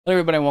Hello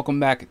everybody, welcome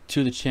back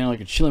to the channel.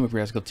 You're chilling with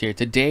Rescultir.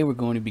 Today we're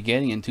going to be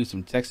getting into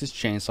some Texas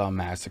Chainsaw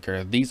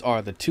Massacre. These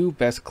are the two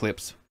best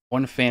clips,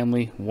 one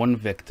family, one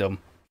victim,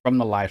 from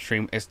the live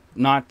stream. It's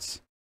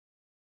not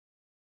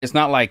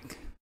like,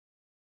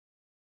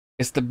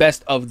 it's the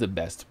best of the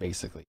best,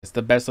 basically. It's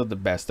the best of the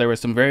best. There were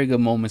some very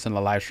good moments in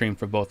the live stream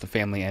for both the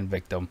family and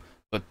victim,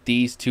 but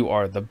these two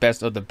are the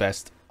best of the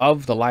best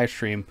of the live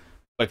stream.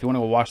 But if you want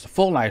to go watch the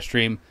full live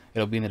stream,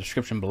 it'll be in the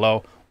description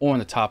below or in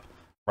the top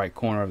right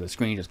corner of the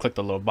screen. Just click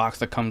the little box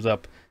that comes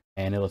up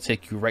and it'll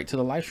take you right to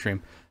the live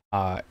stream.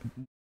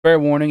 Fair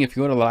warning, if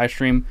you go to the live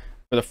stream,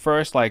 for the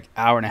first like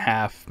hour and a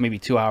half, maybe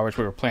 2 hours,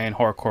 we were playing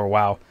hardcore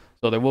WoW,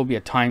 so there will be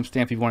a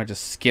timestamp if you want to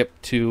just skip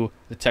to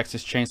the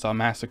Texas Chainsaw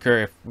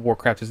Massacre. If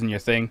Warcraft isn't your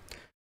thing,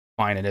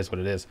 fine, it is what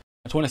it is.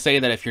 I just want to say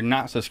that if you're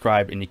not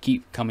subscribed and you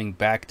keep coming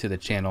back to the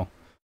channel,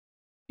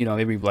 you know,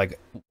 maybe like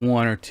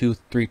 1 or 2,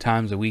 3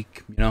 times a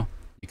week, you know,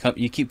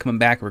 you keep coming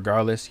back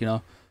regardless, you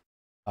know,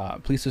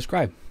 please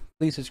subscribe.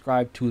 Please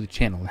subscribe to the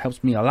channel. It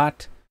helps me a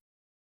lot.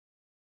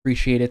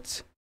 Appreciate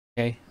it.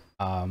 Okay.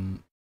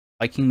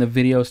 Liking the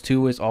videos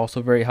too is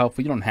also very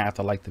helpful. You don't have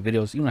to like the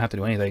videos. You don't have to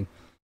do anything.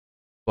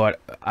 But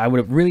I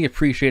would really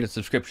appreciate a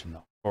subscription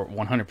though, for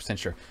 100%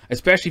 sure.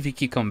 Especially if you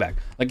keep coming back.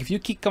 Like if you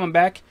keep coming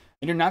back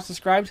and you're not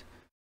subscribed,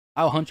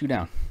 I'll hunt you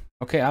down.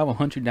 Okay, I will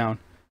hunt you down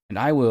and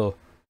I will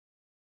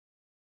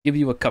give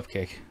you a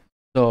cupcake.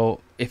 So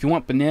if you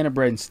want banana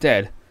bread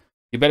instead,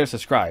 you better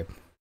subscribe,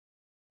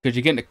 because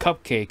you're getting a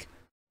cupcake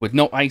with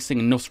no icing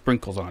and no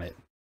sprinkles on it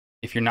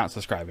if you're not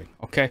subscribing.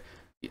 Okay,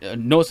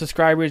 no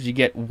subscribers, you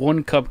get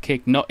one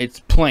cupcake. No,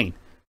 it's plain.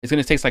 It's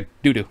gonna taste like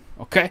doo-doo.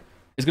 Okay,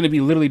 it's gonna be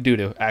literally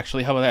doo-doo.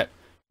 Actually, how about that?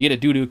 You get a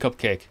doo-doo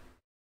cupcake.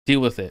 Deal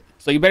with it.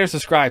 So you better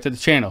subscribe to the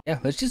channel. Yeah,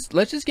 let's just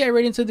get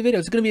right into the video.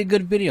 It's gonna be a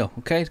good video.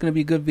 Okay, it's gonna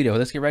be a good video.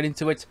 Let's get right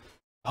into it.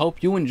 I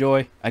hope you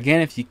enjoy.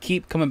 Again, if you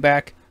keep coming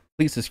back,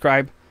 please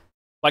subscribe.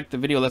 Like the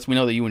video lets me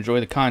know that you enjoy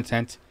the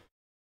content.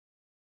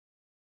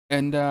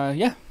 And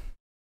yeah,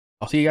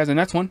 I'll see you guys in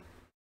the next one.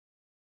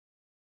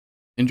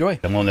 Enjoy.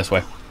 I'm going this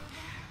way.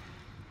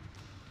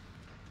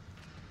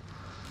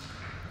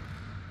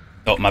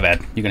 Oh, my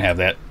bad. You can have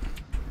that.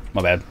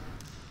 My bad.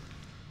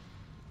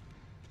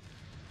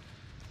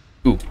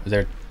 Ooh, is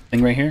there a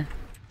thing right here?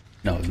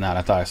 No, it's not.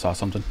 I thought I saw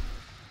something.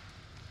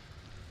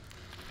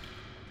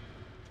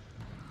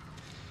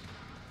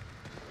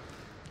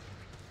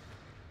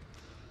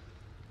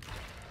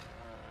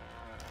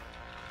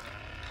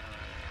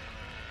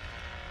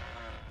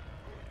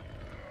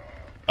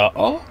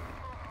 Uh-oh.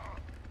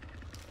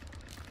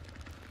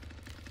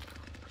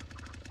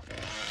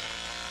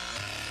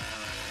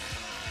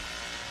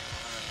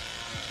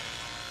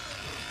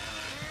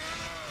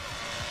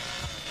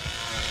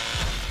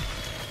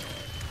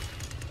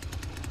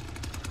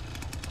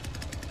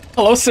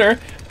 Hello, sir.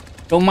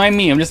 Don't mind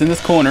me. I'm just in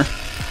this corner.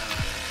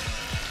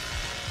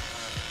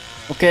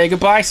 Okay,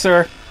 goodbye,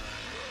 sir.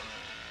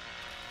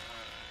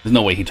 There's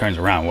no way he turns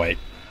around, wait.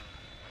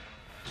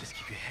 Just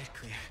keep your head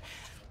clear.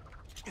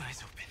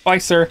 Eyes open. Bye,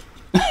 sir.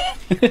 Might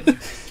be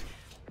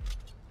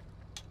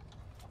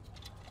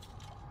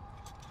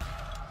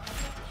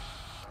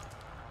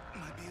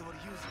able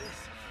to use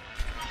this.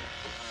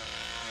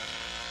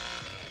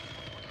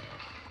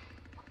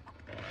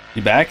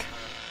 You back?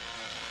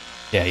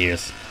 Yeah, he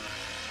is.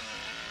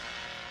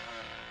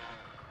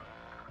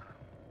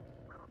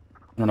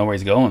 I don't know where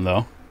he's going,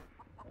 though.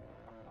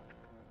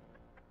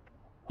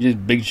 He's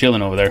just big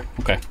chilling over there.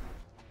 Okay.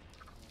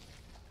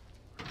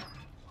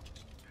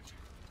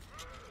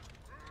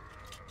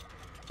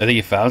 I think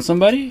he found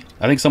somebody?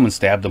 I think someone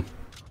stabbed him.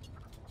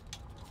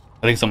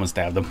 Open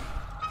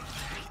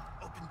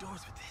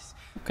doors with this.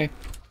 Okay.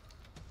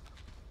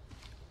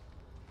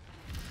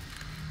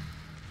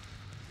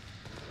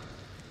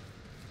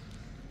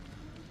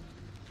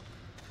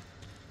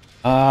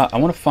 I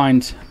want to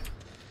find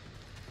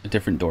a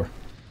different door.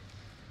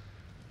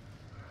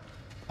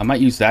 I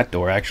might use that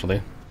door,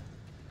 actually.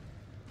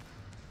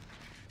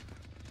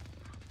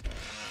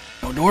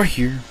 No door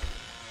here.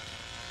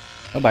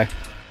 Bye-bye.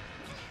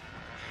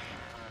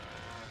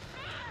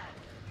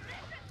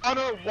 I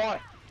don't know what.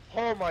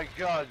 Oh my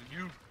god,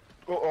 you.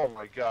 Oh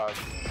my god.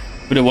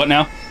 We did what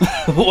now?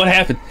 What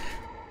happened?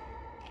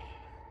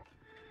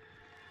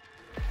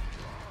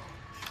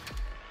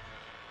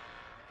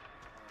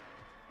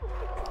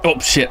 Oh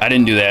shit, I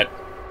didn't do that.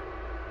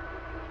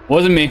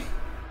 Wasn't me.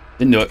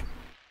 Didn't do it.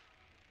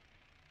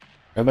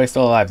 Everybody's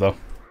still alive though.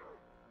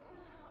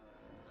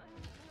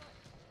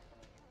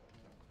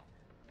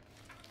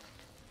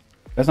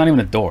 That's not even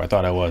a door. I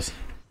thought I was.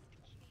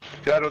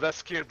 Yeah, no, that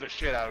scared the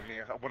shit out of me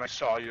when I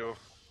saw you.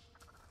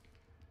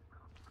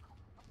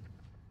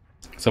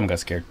 Someone got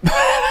scared.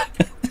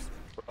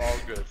 All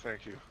good,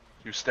 thank you.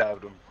 You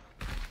stabbed him.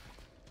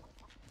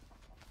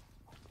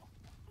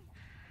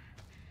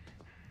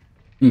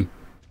 Hmm.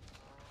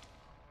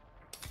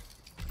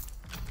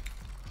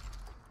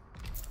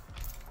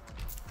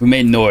 We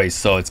made noise,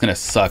 so it's gonna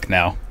suck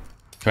now.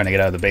 Trying to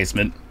get out of the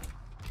basement.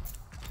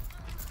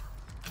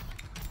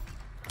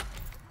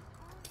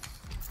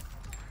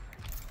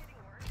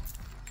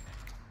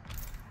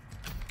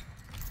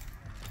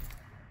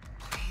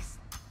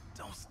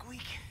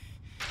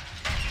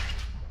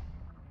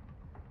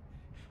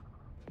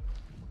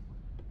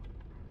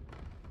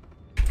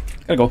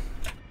 Gotta go.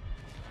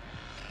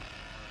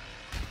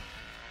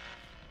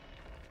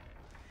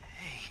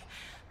 Hey,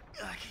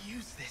 I can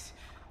use this.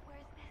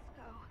 Where's this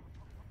go?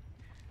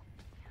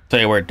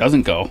 Tell you where it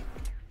doesn't go.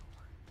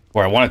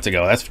 Where I want it to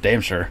go, that's for damn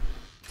sure.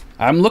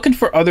 I'm looking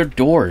for other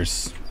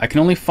doors. I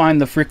can only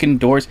find the freaking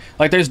doors.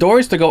 Like, there's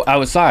doors to go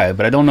outside,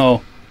 but I don't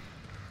know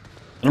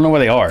where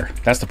they are.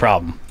 That's the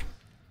problem.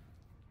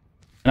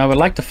 And I would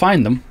like to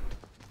find them,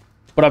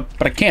 but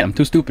I can't. I'm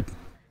too stupid.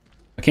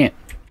 I can't.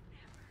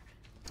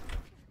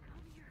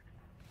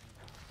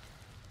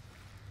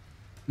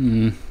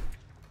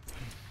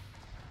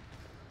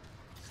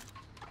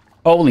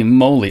 Holy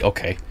moly.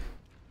 Okay.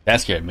 That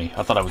scared me.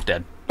 I thought I was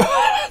dead.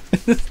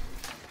 At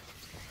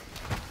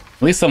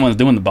least someone's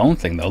doing the bone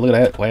thing, though. Look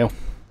at that. Wow.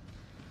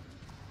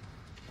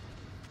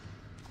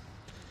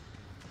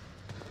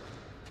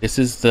 This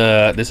is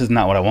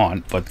not what I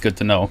want, but good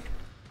to know.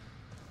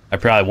 I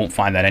probably won't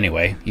find that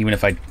anyway, even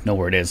if I know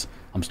where it is.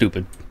 I'm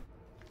stupid.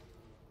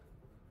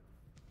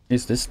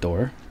 Is this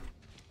door?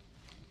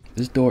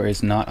 This door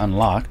is not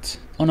unlocked.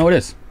 Oh, no, it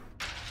is.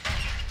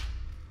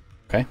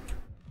 Okay.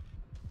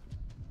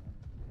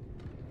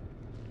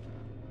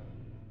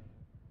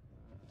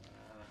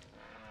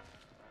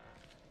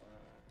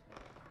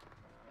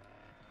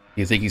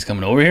 You think he's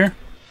coming over here?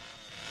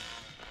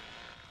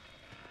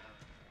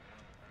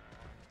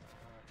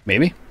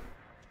 Maybe.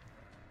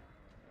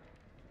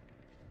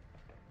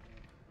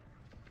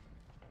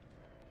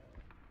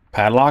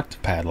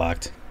 Padlocked?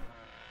 Padlocked.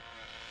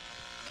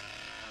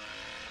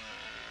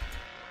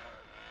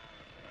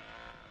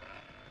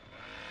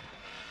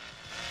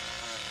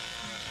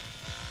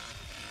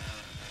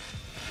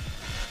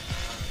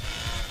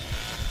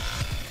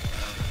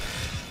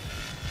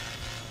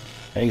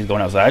 Hey, he's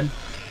going outside.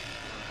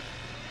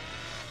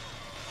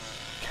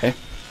 Okay.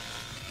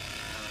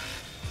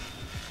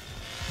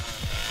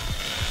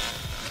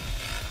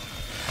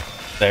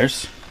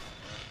 There's.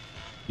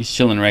 He's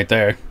chilling right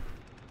there.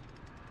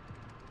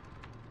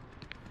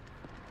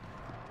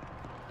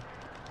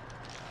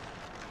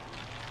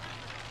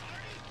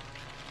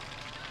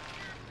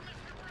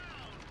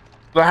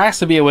 There has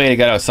to be a way to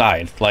get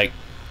outside. Like,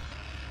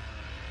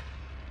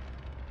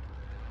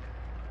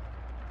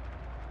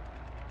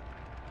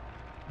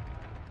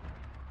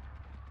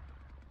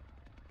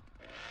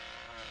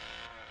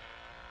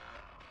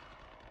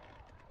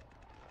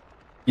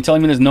 you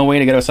telling me there's no way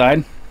to get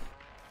outside?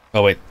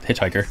 Oh wait,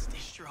 hitchhiker. Stay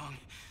strong.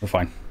 We're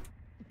fine.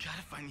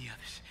 Gotta find the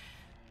others.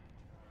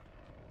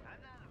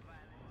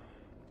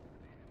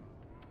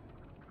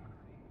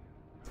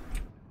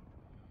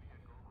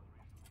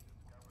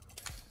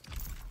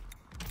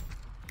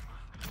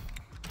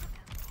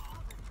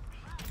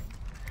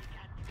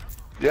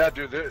 Yeah,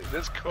 dude,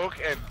 this Cook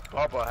and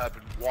Bubba have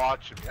been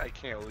watching me. I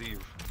can't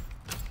leave.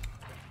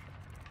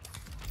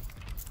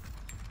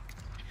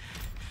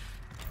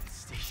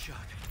 Stay sharp.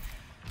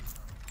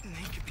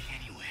 They could be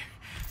anywhere.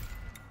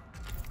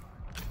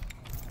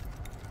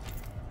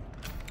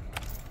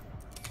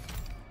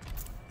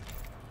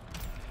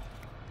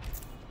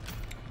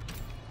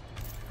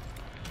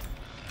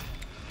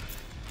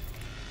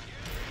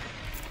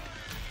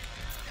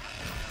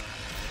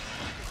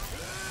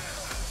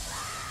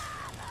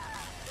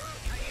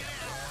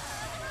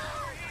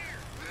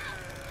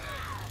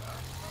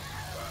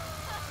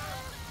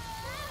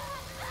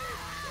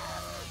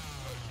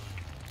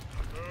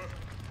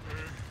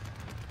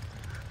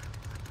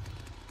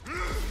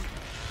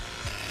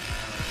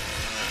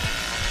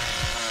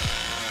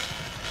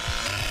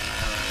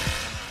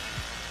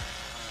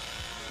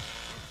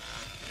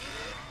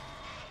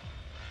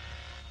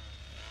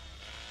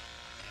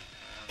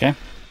 Okay.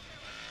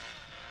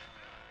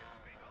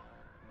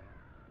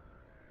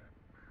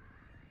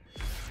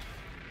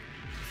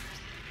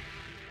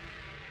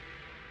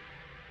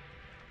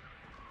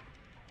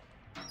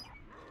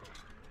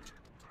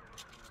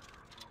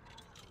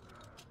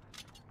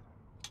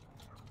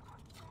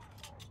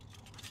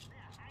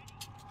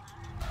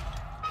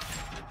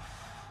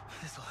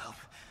 This'll help.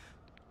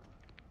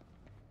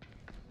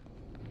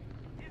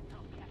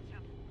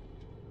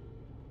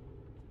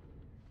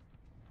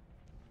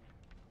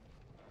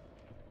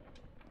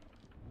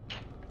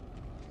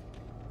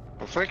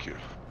 Well, thank you.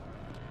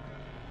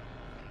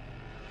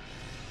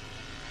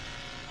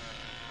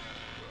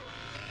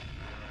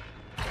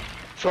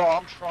 So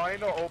I'm trying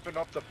to open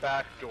up the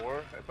back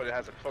door, but it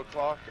has a cook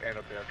lock and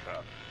a bear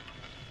trap.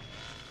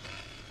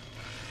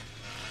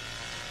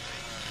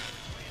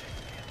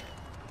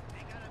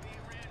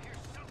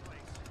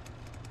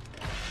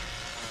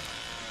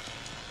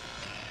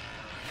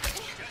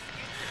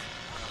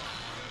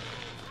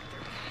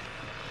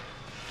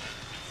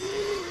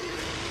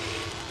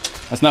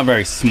 That's not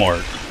very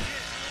smart.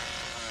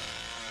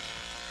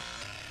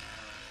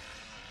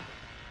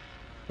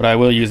 But I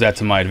will use that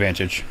to my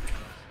advantage.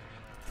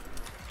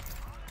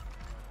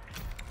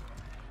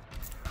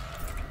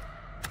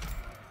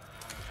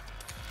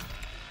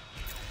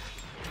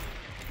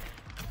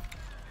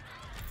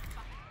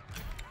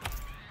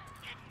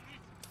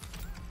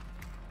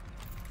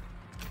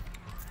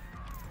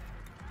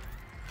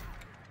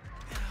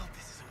 I hope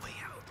this is a way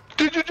out.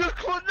 Did you just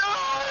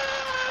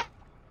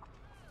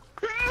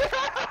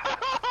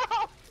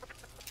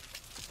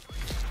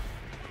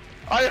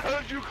I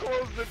heard you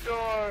close the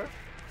door.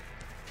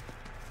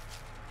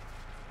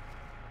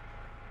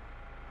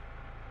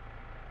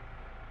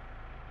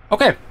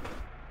 Okay.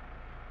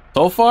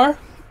 So far,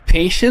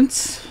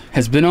 patience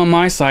has been on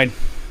my side.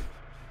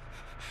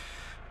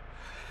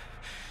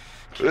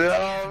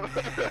 Yeah,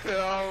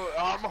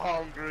 I'm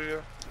hungry.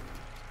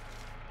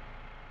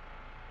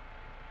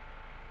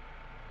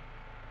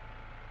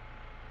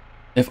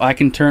 If I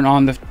can turn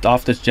on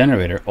off this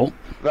generator. Oh.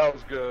 That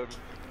was good.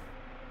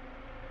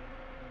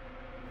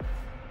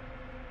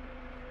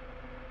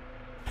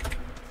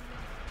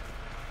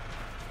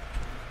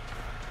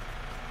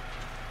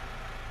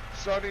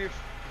 Sonny,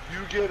 if you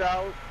get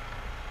out,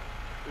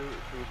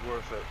 it was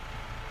worth it.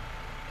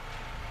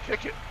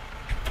 Kick it.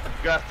 You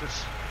got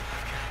this.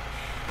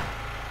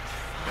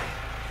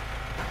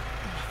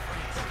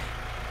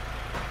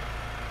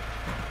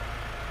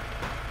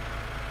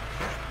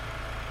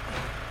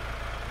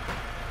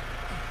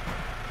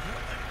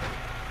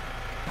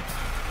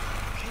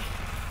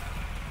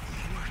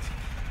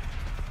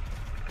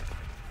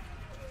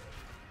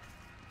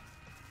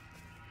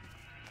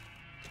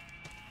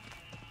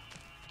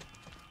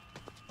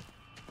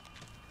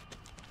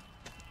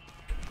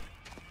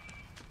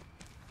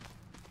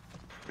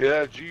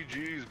 Yeah,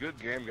 GG's, good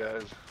game,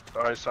 guys.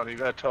 Alright, Sonny, you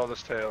gotta tell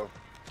this tale.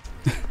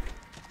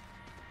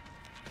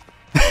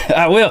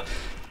 I will.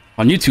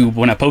 On YouTube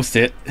when I post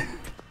it.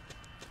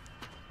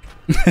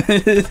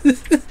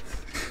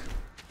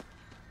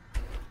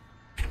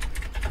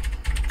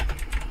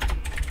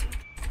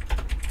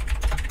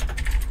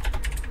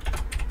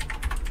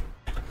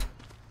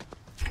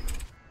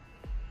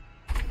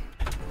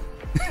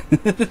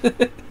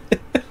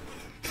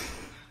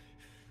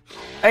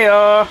 Hey,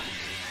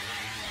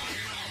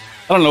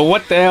 I don't know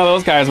what the hell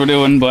those guys were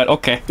doing, but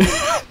okay.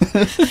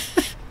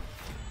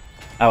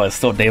 I was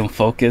so damn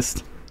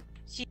focused.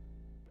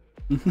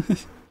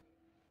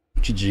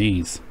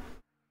 GG's.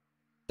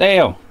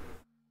 Damn.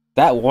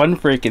 That one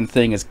freaking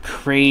thing is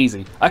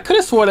crazy. I could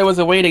have swore there was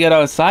a way to get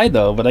outside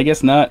though, but I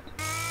guess not.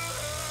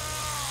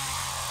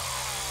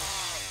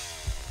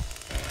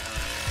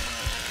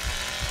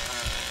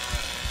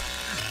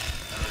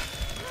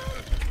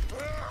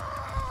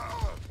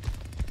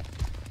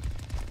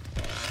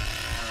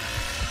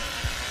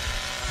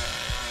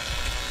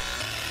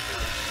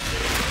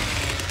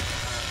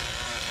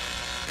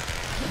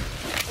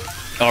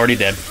 Already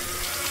dead.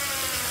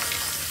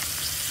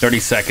 30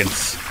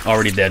 seconds.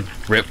 Already dead.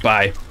 Rip,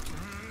 bye.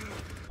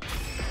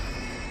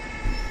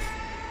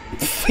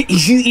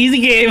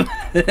 Easy game.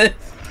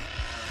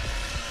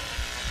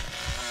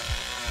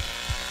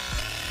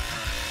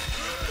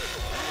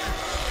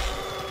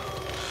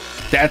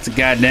 That's a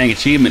goddamn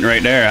achievement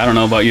right there. I don't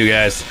know about you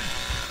guys.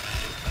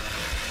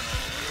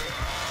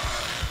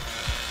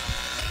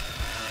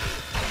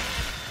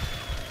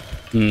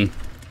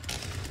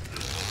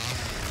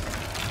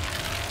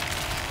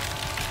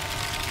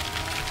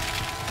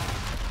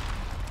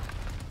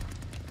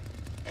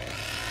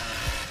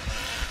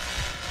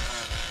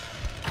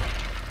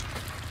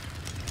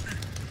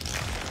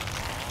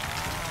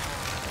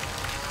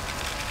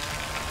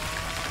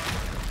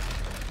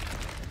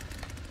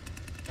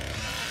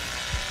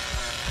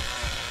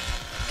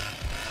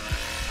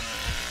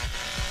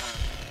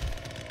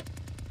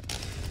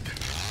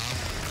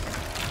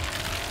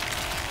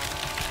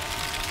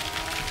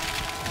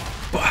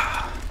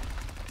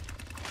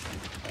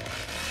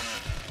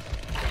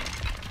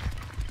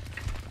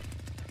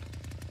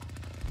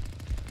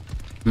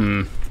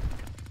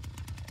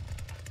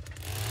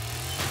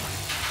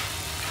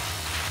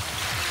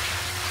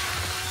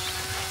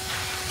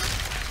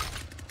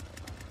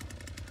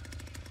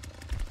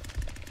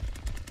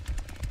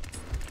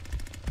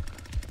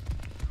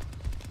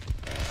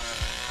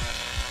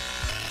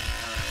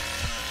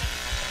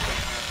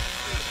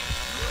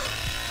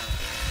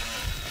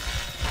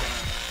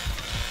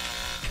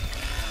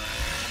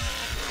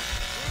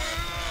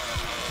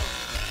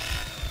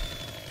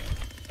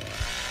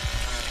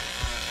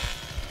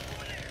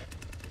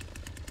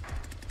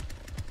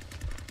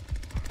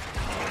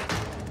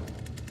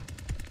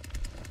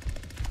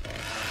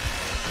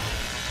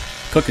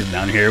 Cook is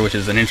down here, which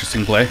is an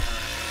interesting play.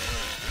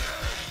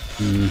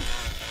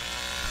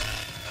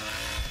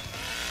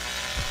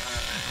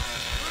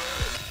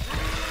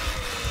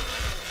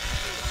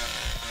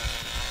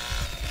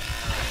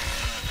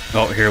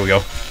 Oh, here we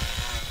go.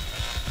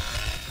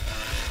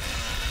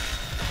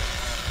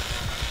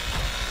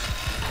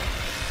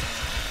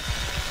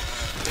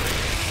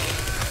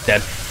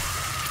 Dead.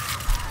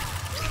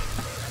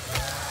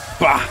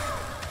 Bah!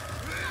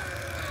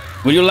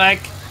 Would you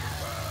like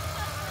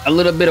a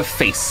little bit of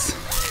face?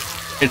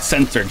 It's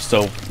censored,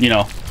 so, you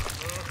know.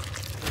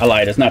 I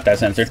lied, it's not that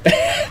censored.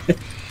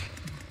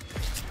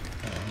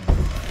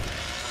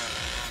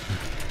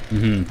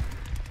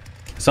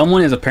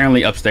 Someone is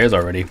apparently upstairs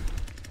already.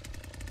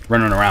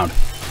 Running around.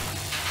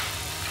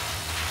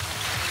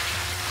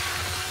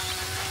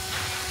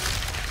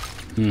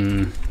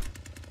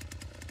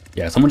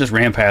 Yeah, someone just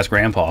ran past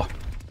Grandpa.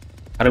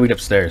 How do we get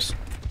upstairs?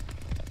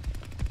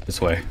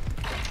 This way.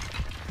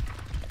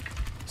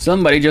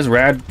 Somebody just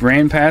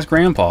ran past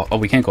Grandpa. Oh,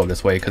 we can't go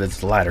this way because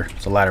it's a ladder.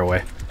 It's a ladder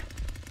way.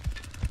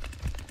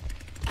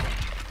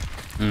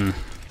 Is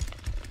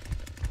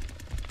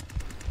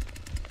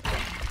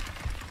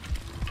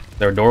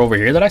there a door over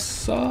here that I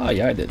saw?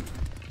 Yeah, I did.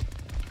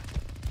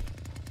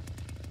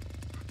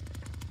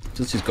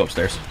 Let's just go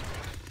upstairs.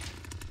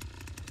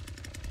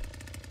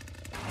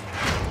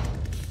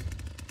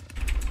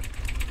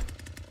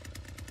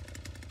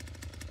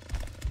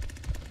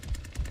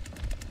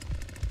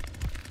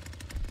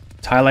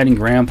 It's highlighting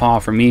Grandpa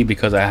for me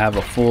because I have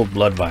a full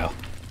blood vial.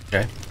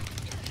 Okay.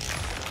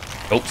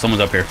 Oh,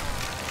 someone's up here.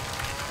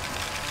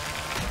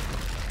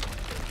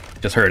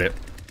 Just heard it.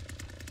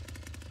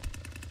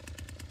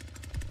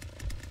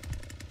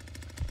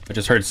 I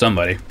just heard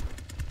somebody.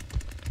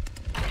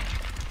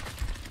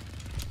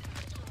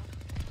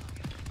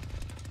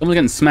 Someone's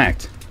getting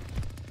smacked.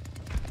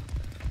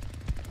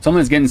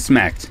 Someone's getting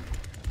smacked.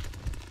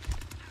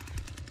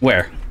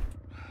 Where?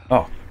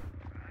 Oh.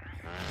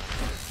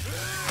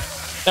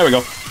 There we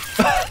go.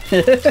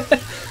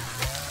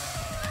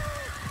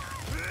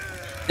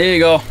 There you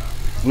go.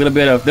 A little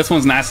bit of... This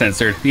one's not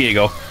censored. Here you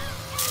go.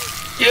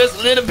 Just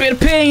a little bit of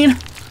pain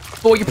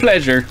for your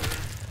pleasure.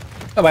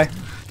 Bye-bye.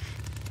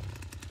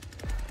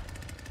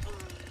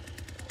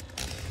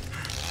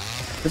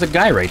 There's a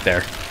guy right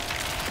there.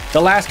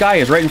 The last guy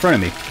is right in front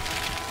of me.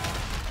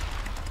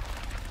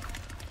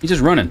 He's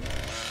just running.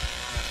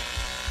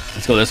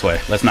 Let's go this way.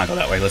 Let's not go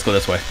that way. Let's go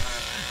this way.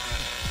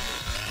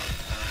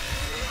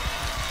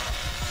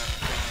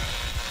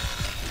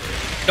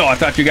 Oh, I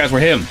thought you guys were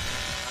him.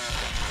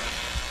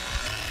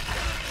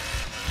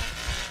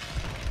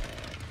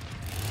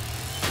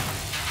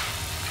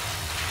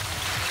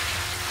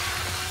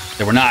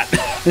 They were not.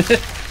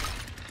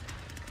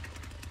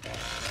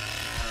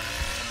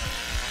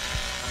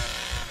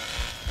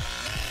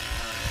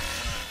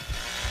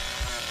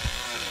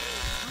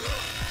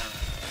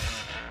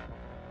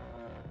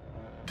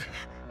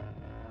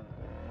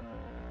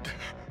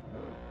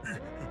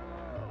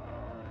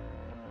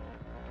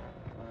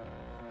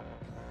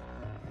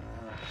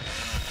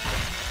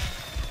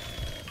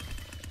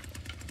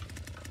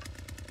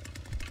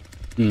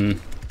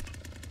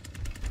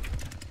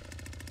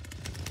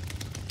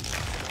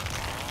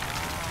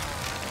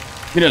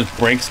 You just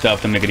break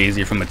stuff to make it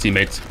easier for my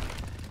teammates.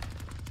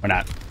 Or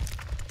not.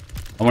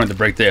 I wanted to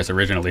break this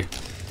originally.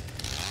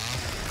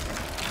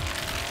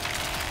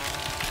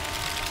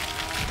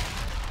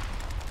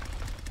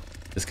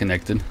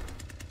 Disconnected.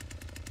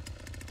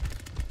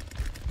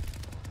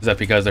 Is that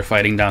because they're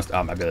fighting downstairs?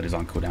 Oh, my ability's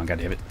on cooldown, god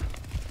damn it.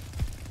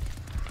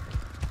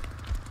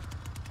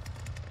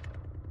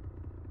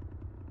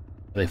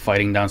 Are they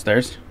fighting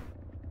downstairs?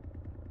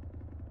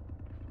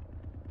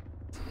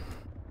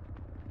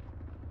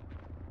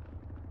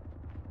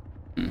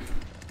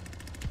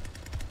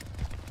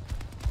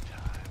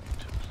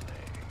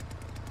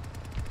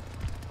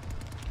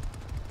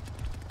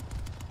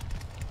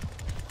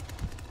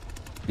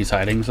 He's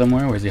hiding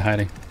somewhere? Where's he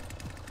hiding?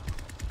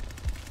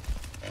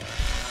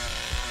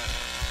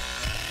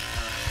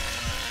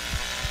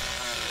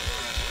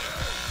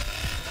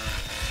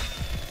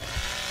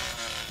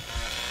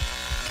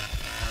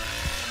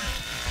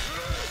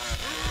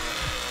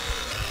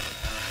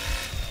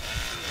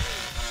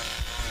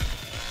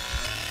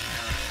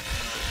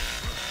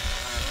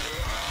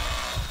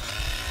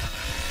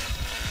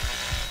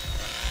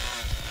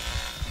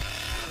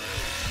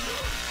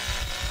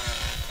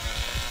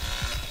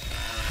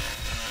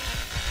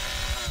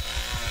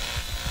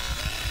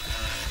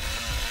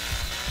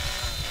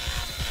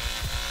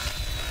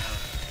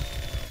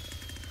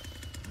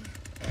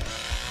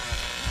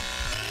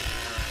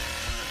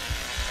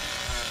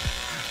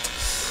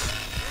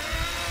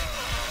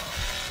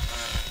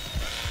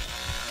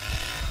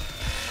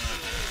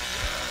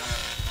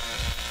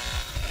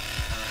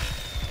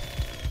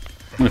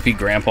 I'm gonna feed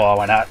Grandpa,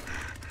 why not?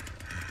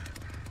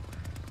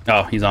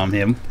 Oh, he's on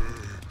him.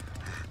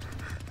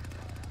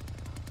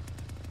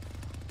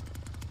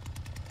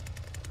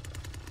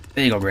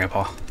 There you go,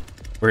 Grandpa.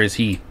 Where is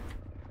he?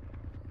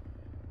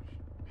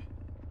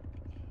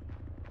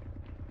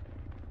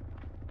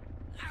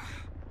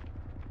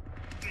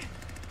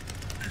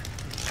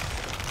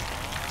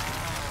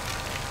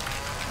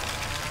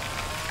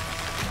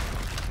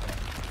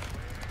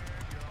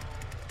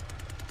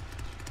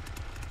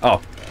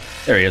 Oh,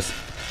 there he is.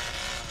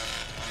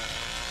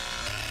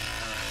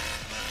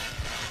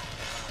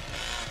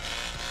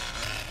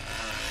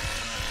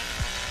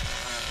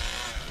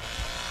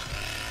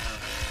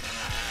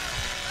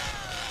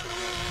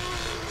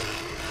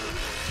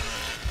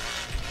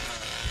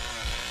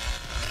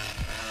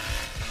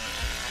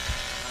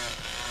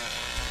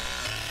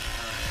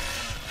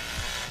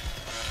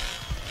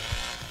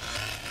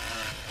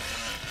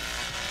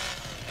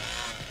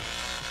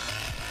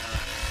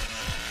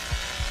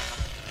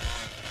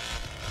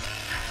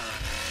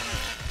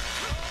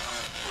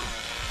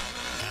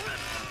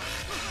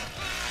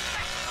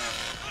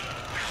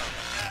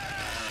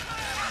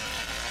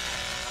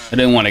 I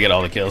didn't want to get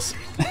all the kills.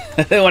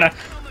 I didn't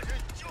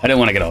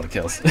want to get all the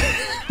kills.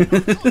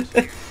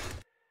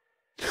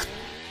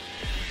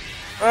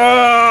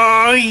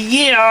 Oh,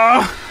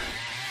 yeah!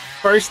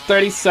 First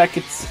 30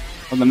 seconds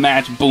of the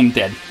match, boom,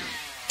 dead.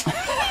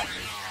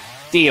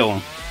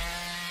 Deal.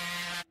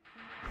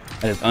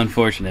 That is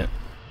unfortunate.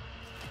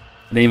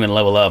 I didn't even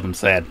level up, I'm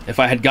sad. If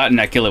I had gotten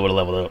that kill, it would have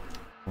leveled up.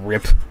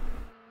 RIP.